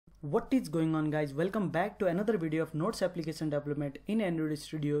What is going on, guys? Welcome back to another video of Notes application development in Android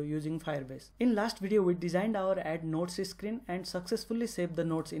Studio using Firebase. In last video we designed our add notes screen and successfully saved the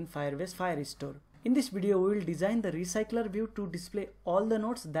notes in Firebase FireStore. In this video we will design the recycler view to display all the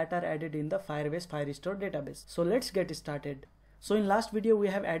notes that are added in the Firebase FireStore database. So let's get started. So in last video we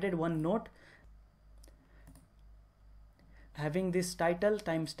have added one note having this title,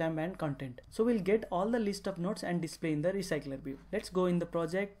 timestamp and content. So we'll get all the list of notes and display in the recycler view. Let's go in the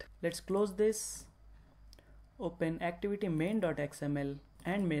project. Let's close this. Open activity main.xml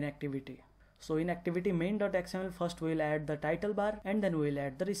and main activity. So in activity main.xml first we'll add the title bar and then we'll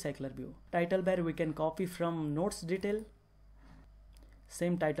add the recycler view. Title bar we can copy from notes detail.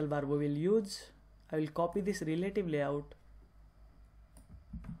 Same title bar we will use. I will copy this relative layout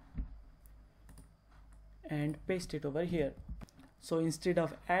and paste it over here. So instead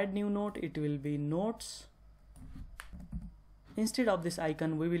of add new note, it will be notes. Instead of this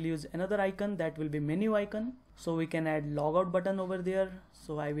icon we will use another icon that will be menu icon. So we can add logout button over there.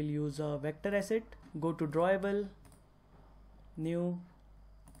 So I will use a vector asset. Go to drawable, new,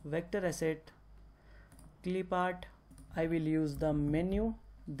 vector asset, clip art. I will use the menu.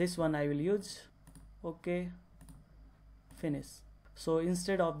 This one I will use. Okay, finish. So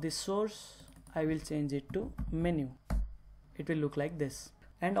instead of this source I will change it to menu. It will look like this.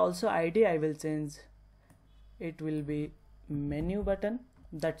 And also ID I will change. It will be menu button.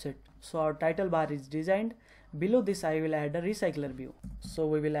 That's it. So our title bar is designed. Below this I will add a recycler view. So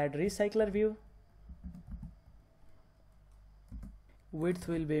we will add recycler view. Width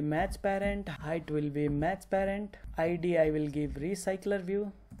will be match parent. Height will be match parent. ID I will give recycler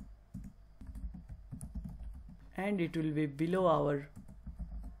view. And it will be below our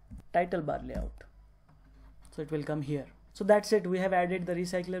title bar layout. So it will come here. So that's it. We have added the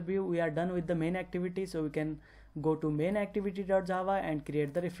recycler view. We are done with the main activity. So we can go to main activity.java and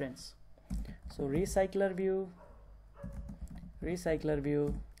create the reference. So recycler view,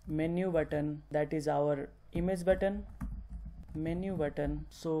 menu button, that is our image button, menu button.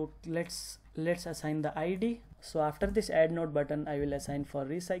 So let's assign the ID. So after this add node button I will assign for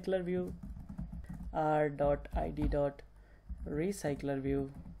recycler view r.id.recycler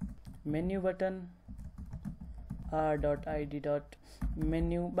view, menu button r.id.menu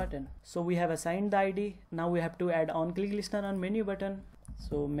button. So we have assigned the ID. Now we have to add on click listener on menu button.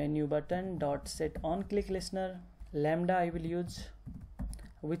 So menu button dot set on click listener, lambda I will use,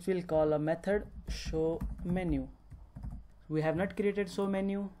 which will call a method show menu. We have not created show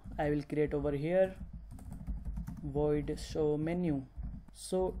menu. I will create over here void show menu.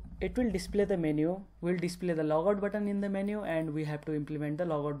 So it will display the menu, will display the logout button in the menu, and we have to implement the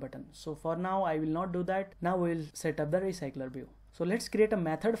logout button. So for now I will not do that. Now we will set up the recycler view. So let's create a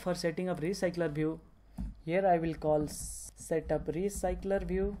method for setting up recycler view. Here I will call setup recycler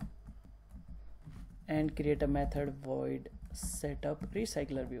view and create a method void setup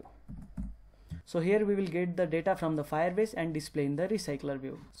recycler view. So here we will get the data from the Firebase and display in the recycler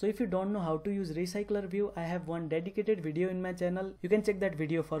view. So if you don't know how to use recycler view, I have one dedicated video in my channel. You can check that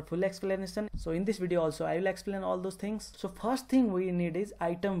video for full explanation. So in this video also I will explain all those things. So first thing we need is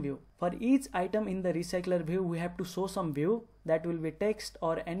item view. For each item in the recycler view we have to show some view that will be text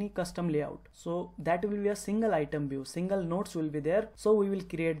or any custom layout. So that will be a single item view. Single notes will be there. So we will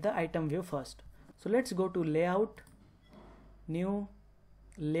create the item view first. So let's go to layout, new,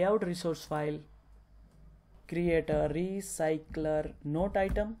 layout resource file, create a recycler note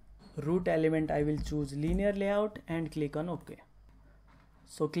item, root element I will choose linear layout and click on OK.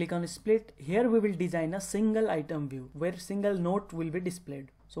 So click on split. Here we will design a single item view where single note will be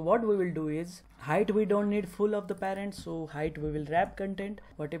displayed. So what we will do is height we don't need full of the parent, so height we will wrap content.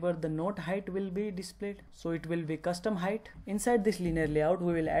 Whatever the note height will be displayed, so it will be custom height. Inside this linear layout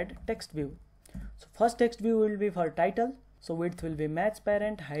we will add text view. So first text view will be for title. So width will be match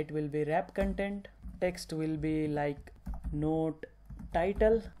parent, height will be wrap content. Text will be like note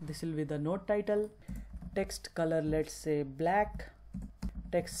title. This will be the note title. Text color let's say black.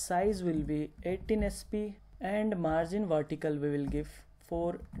 Text size will be 18 sp and margin vertical we will give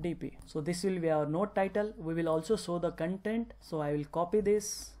 4 dp. So this will be our note title. We will also show the content. So I will copy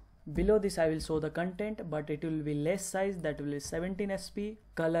this. Below this I will show the content, but it will be less size, that will be 17 sp.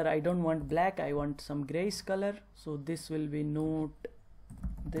 Color I don't want black, I want some grayish color. So this will be note.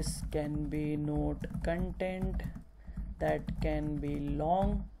 This can be note content, that can be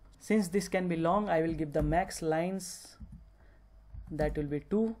long. Since this can be long I will give the max lines, that will be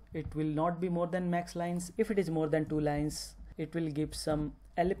 2. It will not be more than max lines. If it is more than 2 lines it will give some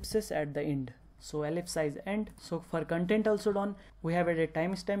ellipses at the end. So ellipse size end. So for content also done, we have added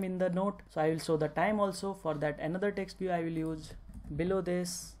timestamp in the note. So I will show the time also. For that another text view I will use Below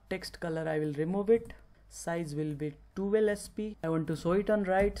this text color I will remove it. Size will be 12 sp. I want to show it on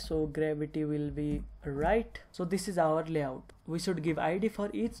right, so gravity will be right. So this is our layout. We should give ID for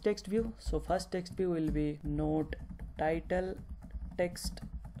each text view. So first text view will be note title text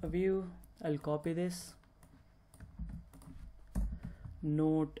view. I'll copy this.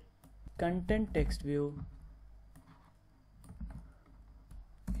 Note content text view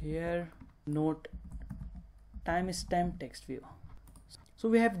here. Note timestamp text view. So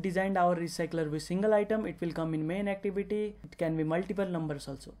we have designed our recycler with single item. It will come in main activity. It can be multiple numbers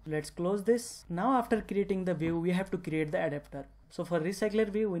also. Let's close this. Now after creating the view, we have to create the adapter. So for recycler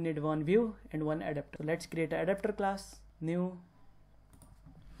view, we need one view and one adapter. So let's create an adapter class. New.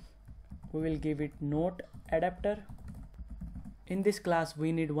 We will give it note adapter. In this class,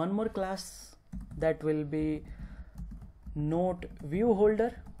 we need one more class that will be note view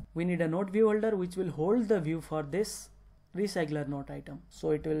holder. We need a note view holder which will hold the view for this recycler note item.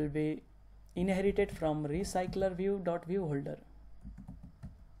 So it will be inherited from RecyclerView.viewHolder.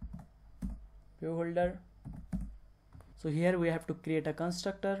 View holder. So here we have to create a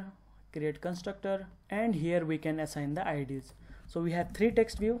constructor, create constructor, and here we can assign the IDs. So we have three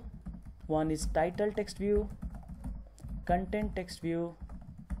text view. One is title text view, content text view,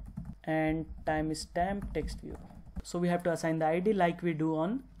 and timestamp text view. So we have to assign the ID like we do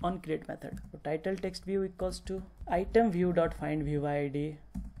on onCreate method. So title text view equals to item view dot find view ID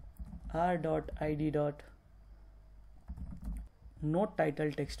r dot id dot note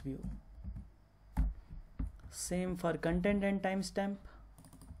title text view. Same for content and timestamp.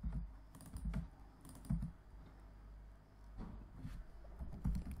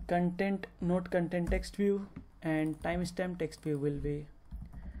 Content note content text view and timestamp text view will be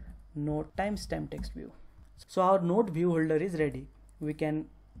note timestamp text view. So our note view holder is ready. We can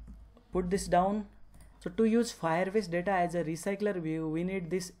put this down. So to use Firebase data as a recycler view, we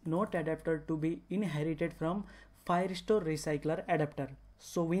need this note adapter to be inherited from FireStore recycler adapter.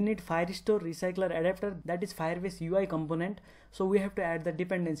 So we need FireStore recycler adapter, that is Firebase UI component. So we have to add the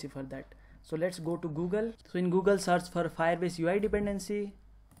dependency for that. So let's go to Google. So in Google search for Firebase UI dependency.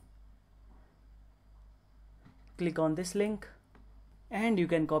 Click on this link and you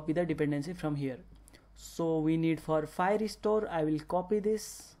can copy the dependency from here. So we need for FireStore, I will copy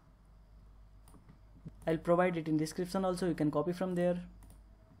this. I'll provide it in description also, you can copy from there.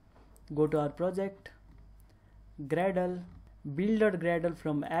 Go to our project, Gradle, build.gradle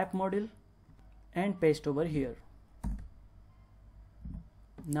from app module and paste over here.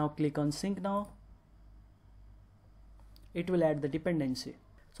 Now click on sync now. It will add the dependency.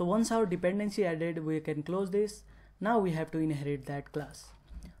 So once our dependency added, we can close this. Now we have to inherit that class.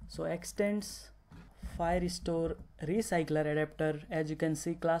 So extends FireStore recycler adapter, as you can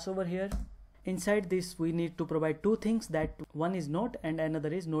see class over here. Inside this we need to provide two things, that one is note and another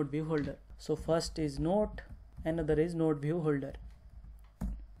is note view holder. So first is note, another is note view holder.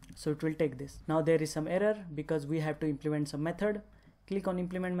 So it will take this. Now there is some error because we have to implement some method. Click on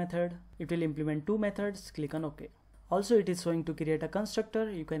implement method. It will implement two methods. Click on OK. Also it is showing to create a constructor.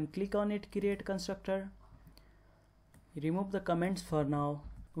 You can click on it, create constructor. Remove the comments for now.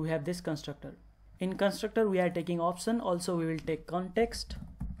 We have this constructor. In constructor we are taking option. Also we will take context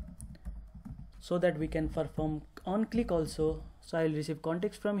so that we can perform on click also. So I will receive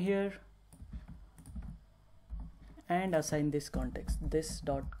context from here and assign this context. This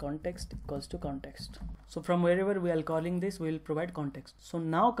dot context equals to context. So from wherever we are calling this, we will provide context. So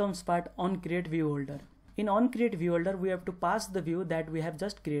now comes part on create view holder. In on create view holder we have to pass the view that we have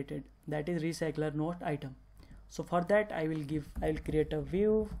just created, that is recycler note item. So for that I will create a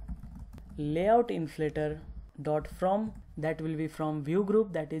view layout inflator dot from, that will be from view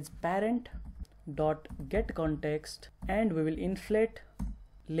group, that is parent dot get context, and we will inflate.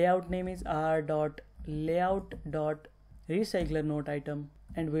 Layout name is r dot layout dot recycler note item,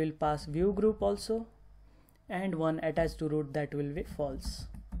 and we will pass view group also, and one attached to root, that will be false.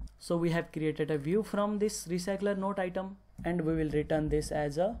 So we have created a view from this recycler note item and we will return this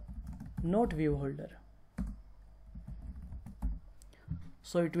as a note view holder.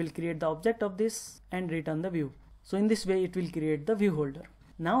 So it will create the object of this and return the view. So in this way it will create the view holder.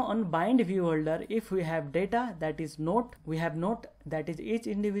 Now on bind view holder, if we have data, that is note, we have note, that is each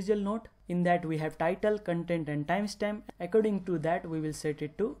individual note. In that we have title, content and timestamp. According to that we will set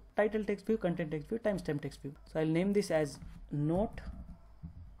it to title text view, content text view, timestamp text view. So I'll name this as note,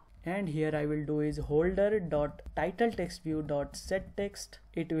 and here I will do is holder dot title text view dot set text.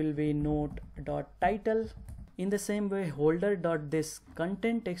 It will be note dot title. In the same way, holder dot this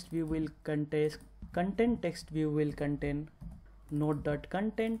content text view will contain note dot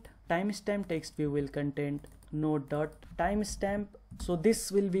content. Timestamp text view will contain note dot timestamp. So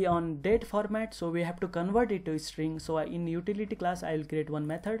this will be on date format, so we have to convert it to string. So in utility class I will create one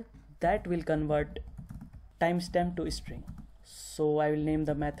method that will convert timestamp to string. So I will name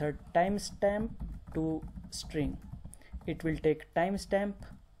the method timestamp to string. It will take timestamp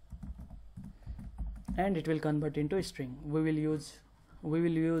and it will convert into a string. We will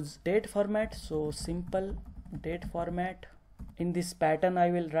use date format, so simple date format. In this pattern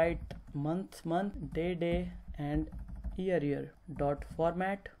I will write month, day, and year, dot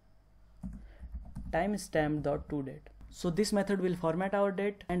format timestamp dot to date. So this method will format our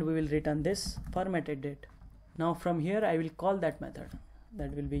date and we will return this formatted date. Now from here I will call that method,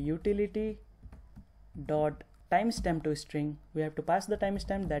 that will be utility dot timestamp to string. We have to pass the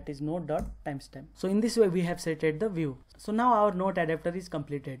timestamp, that is node dot timestamp. So in this way we have setted the view. So now our node adapter is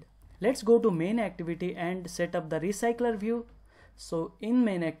completed. Let's go to main activity and set up the recycler view. So in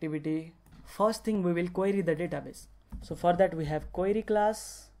main activity, first thing we will query the database. So for that we have query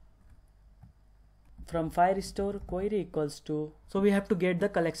class from firestore query equals to, so we have to get the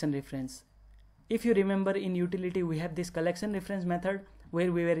collection reference. If you remember, in utility we have this collection reference method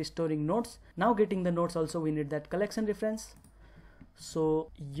where we were storing nodes. Now getting the nodes also we need that collection reference.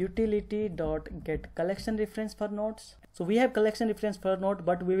 So utility dot get collection reference for nodes. So we have collection reference for node,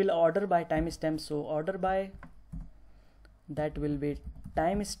 but we will order by timestamp. So order by, that will be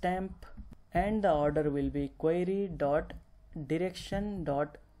timestamp, and the order will be query dot direction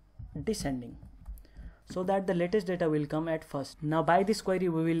dot descending, so that the latest data will come at first. Now by this query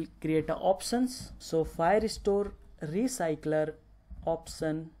we will create a options. So firestore recycler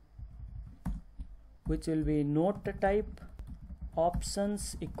option, which will be note type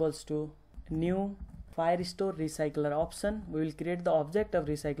options equals to new firestore recycler option. We will create the object of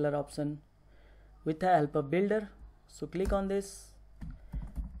recycler option with the help of builder. So click on this,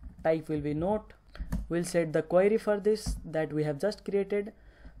 type will be note. We'll set the query for this that we have just created.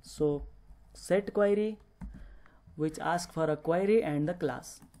 So set query, which asks for a query and the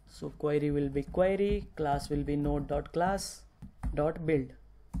class. So query will be query, class will be node.class.build.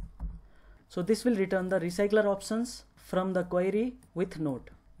 So this will return the recycler options from the query with node.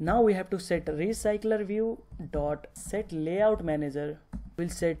 Now we have to set RecyclerView dot set layout manager. We'll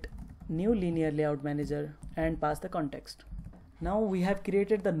set new linear layout manager and pass the context. Now we have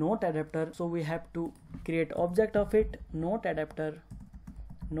created the node adapter, so we have to create object of it, node adapter,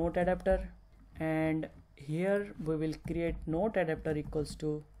 and here we will create node adapter equals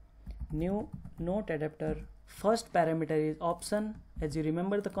to new node adapter. First parameter is option, as you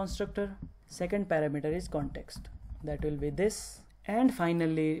remember the constructor. Second parameter is context, that will be this. And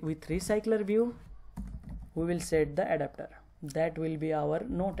finally with RecyclerView we will set the adapter, that will be our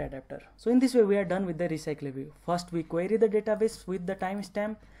node adapter. So in this way we are done with the RecyclerView. First we query the database with the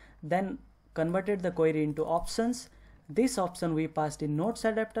timestamp, then converted the query into options. This option we passed in nodes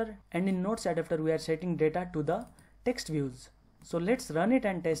adapter, and in nodes adapter we are setting data to the text views. So let's run it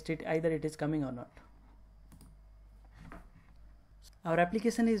and test it, either it is coming or not. Our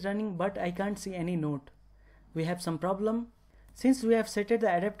application is running, but I can't see any node. We have some problem. Since we have set the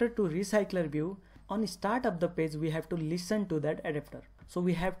adapter to RecyclerView, on start of the page we have to listen to that adapter. So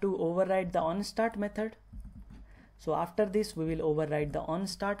we have to override the onStart method. So after this we will override the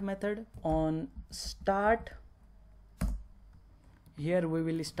onStart method. On start, here we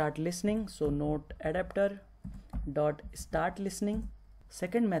will start listening. So node adapter dot start listening.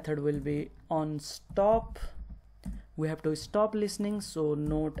 Second method will be on stop. We have to stop listening. So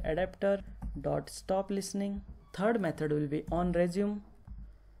node adapter dot stop listening. Third method will be on resume.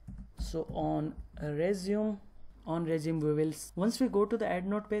 So on resume we will, once we go to the add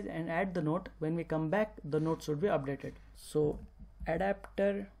node page and add the node, when we come back the node should be updated. So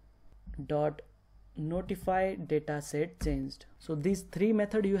adapter dot notify data set changed. So these three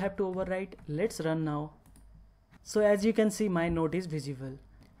methods you have to override. Let's run now. So as you can see, my node is visible.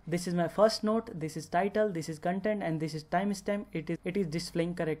 This is my first node, this is title, this is content, and this is timestamp. It is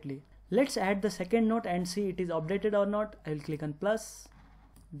displaying correctly. Let's add the second node and see it is updated or not. I will click on plus.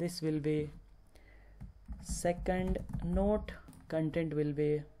 This will be second node. Content will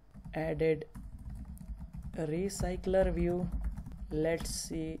be added RecyclerView. Let's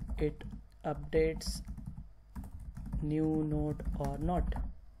see it updates new node or not.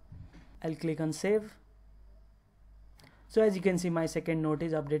 I'll click on save. So as you can see, my second node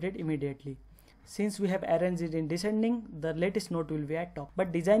is updated immediately. Since we have arranged it in descending, the latest node will be at top.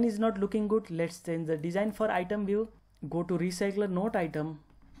 But design is not looking good. Let's change the design for item view. Go to recycler node item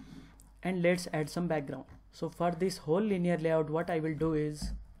and let's add some background. So for this whole linear layout, what I will do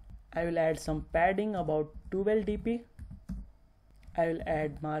is I will add some padding about 12 dp. I will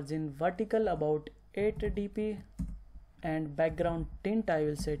add margin vertical about 8 dp. and background tint I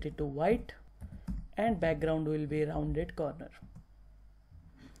will set it to white, and background will be rounded corner.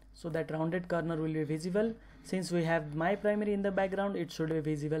 So that rounded corner will be visible. Since we have my primary in the background, it should be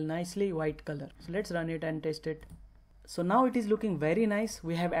visible nicely white color. So let's run it and test it. So now it is looking very nice.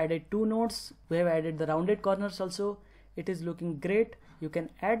 We have added 2 nodes. We have added the rounded corners also. It is looking great. You can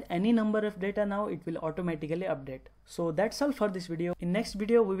add any number of data now. It will automatically update. So that's all for this video. In next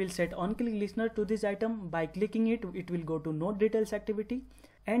video, we will set on-click listener to this item. By clicking it, it will go to node details activity,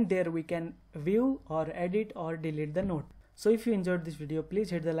 and there we can view or edit or delete the node. So if you enjoyed this video, please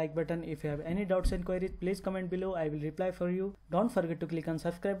hit the like button. If you have any doubts and queries, please comment below. I will reply for you. Don't forget to click on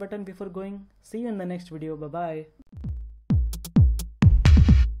subscribe button before going. See you in the next video. Bye bye.